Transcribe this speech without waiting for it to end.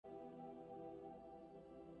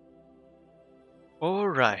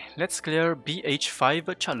Alright, let's clear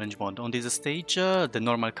BH-5 challenge mode. On this stage, the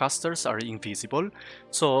normal casters are invisible,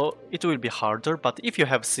 so it will be harder, but if you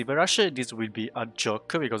have Silverash, this will be a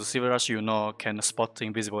joke, because Silverash, you know, can spot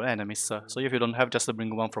invisible enemies. So if you don't have, just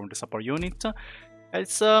bring one from the support unit.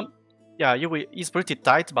 It's, yeah, it's pretty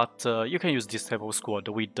tight, but you can use this type of squad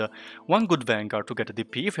with one good Vanguard to get a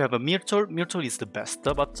DP. If you have a Myrtle is the best,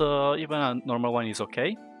 but even a normal one is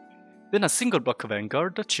okay. Then a single block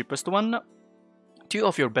Vanguard, the cheapest one. Two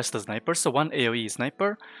of your best snipers, one AoE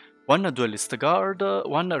sniper, one duelist guard,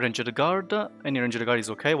 one ranged guard, any ranged guard is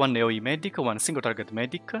okay, one AoE medic, one single target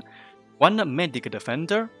medic, one medic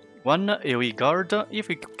defender, one AoE guard, if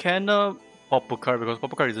you can pop card, because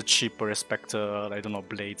pop card is cheap respect, I don't know,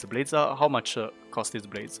 blades. Blades, how much cost is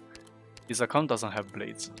blades? This account doesn't have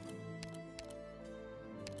blades.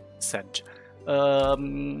 Sedge.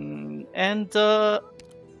 And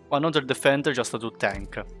another defender just to do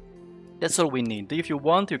tank. That's all we need. If you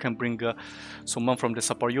want, you can bring someone from the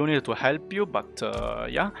support unit to help you, but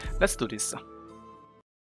yeah, let's do this.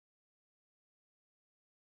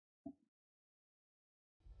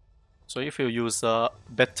 So if you use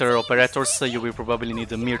better operators, you will probably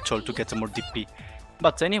need a Myrtle to get more DP.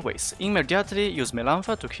 But anyways, immediately use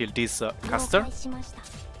Melanfa to kill this caster.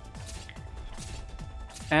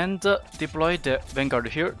 And deploy the Vanguard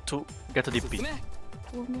here to get a DP.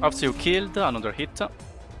 After you killed another hit,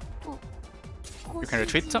 you can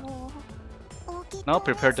retreat. Now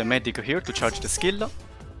prepare the medic here to charge the skill.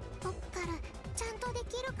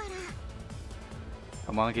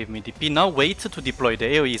 Come on, give me DP. Now wait to deploy the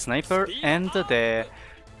AoE sniper and the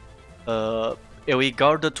AoE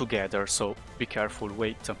guard together, so be careful,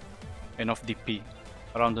 wait. Enough DP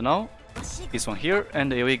around now. This one here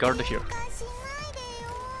and the AoE guard here.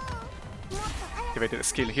 Activate the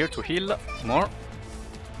skill here to heal more.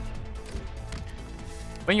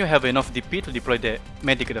 When you have enough DP to deploy the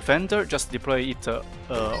medic defender, just deploy it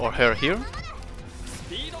or her here.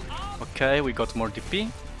 Okay, we got more DP.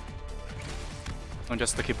 Now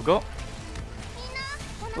just keep go.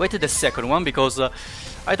 Wait the second one because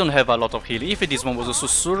I don't have a lot of healing. If this one was a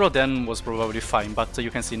Sussurro, then was probably fine. But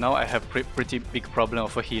you can see now I have pretty big problem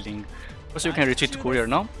of healing. Also, you can retreat courier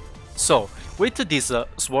now. So with this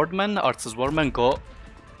Swordman, Arts Swordman, go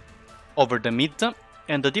over the mid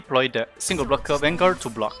and deploy the single block Vanguard to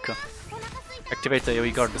block. Activate the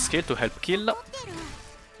AoE guard skill to help kill.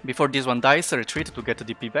 Before this one dies, retreat to get the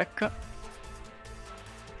DP back.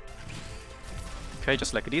 Okay,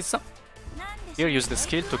 just like this. Here use the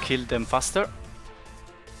skill to kill them faster.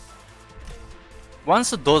 Once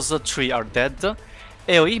those three are dead,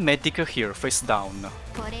 AoE medic here, face down.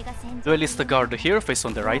 Duelist guard here, face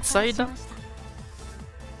on the right side.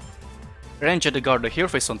 Ranged guard here,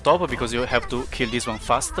 face on top, because you have to kill this one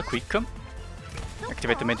fast, quick.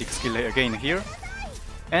 Activate the medic skill again here.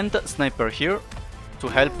 And sniper here, to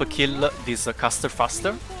help kill this caster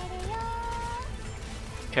faster.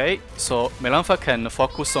 Okay, so Melanfa can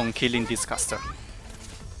focus on killing this caster.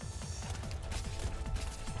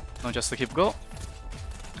 Now just to keep go.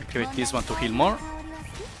 Activate this one to heal more.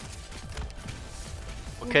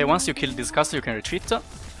 Okay, once you kill this caster, you can retreat.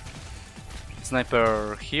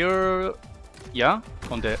 Sniper here. Yeah,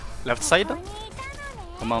 on the left side.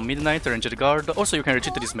 Come on, Midnight, Ranged Guard. Also, you can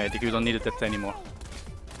retreat this medic, you don't need that anymore.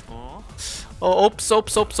 Oh, oops.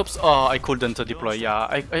 Oh, I couldn't deploy.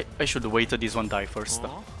 Yeah, I should wait this one die first.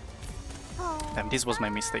 Damn, this was my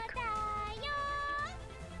mistake.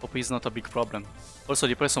 OP is not a big problem. Also,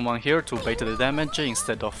 deploy someone here to bait the damage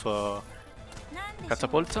instead of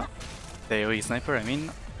catapult. The AoE sniper, I mean.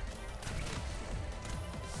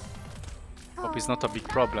 Hope is not a big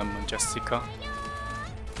problem, Jessica.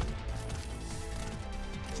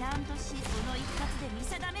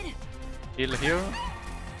 Kill here.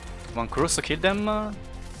 One Cruz, kill them.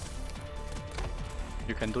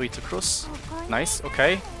 You can do it, Cruz. Nice,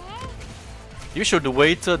 okay. You should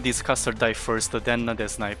wait this caster die first, then the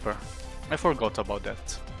sniper. I forgot about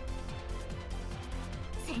that.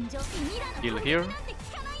 Kill here.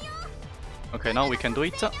 Okay, now we can do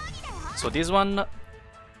it. So this one.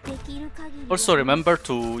 Also remember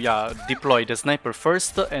to deploy the sniper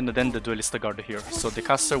first and then the duelist guard here, so the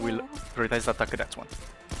caster will prioritize attack that one.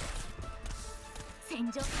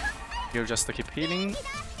 Here just to keep healing.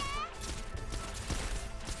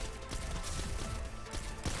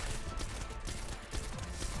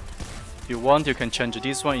 If you want, you can change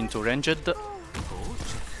this one into ranged,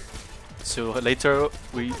 so later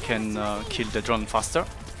we can kill the drone faster.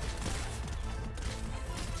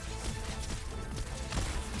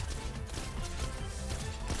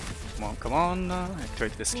 Come on,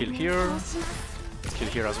 activate the skill here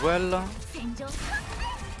as well.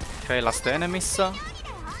 Okay, last enemies.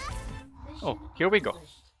 Oh, here we go.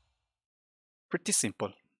 Pretty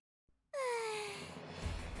simple.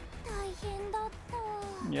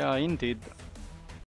 Yeah, indeed.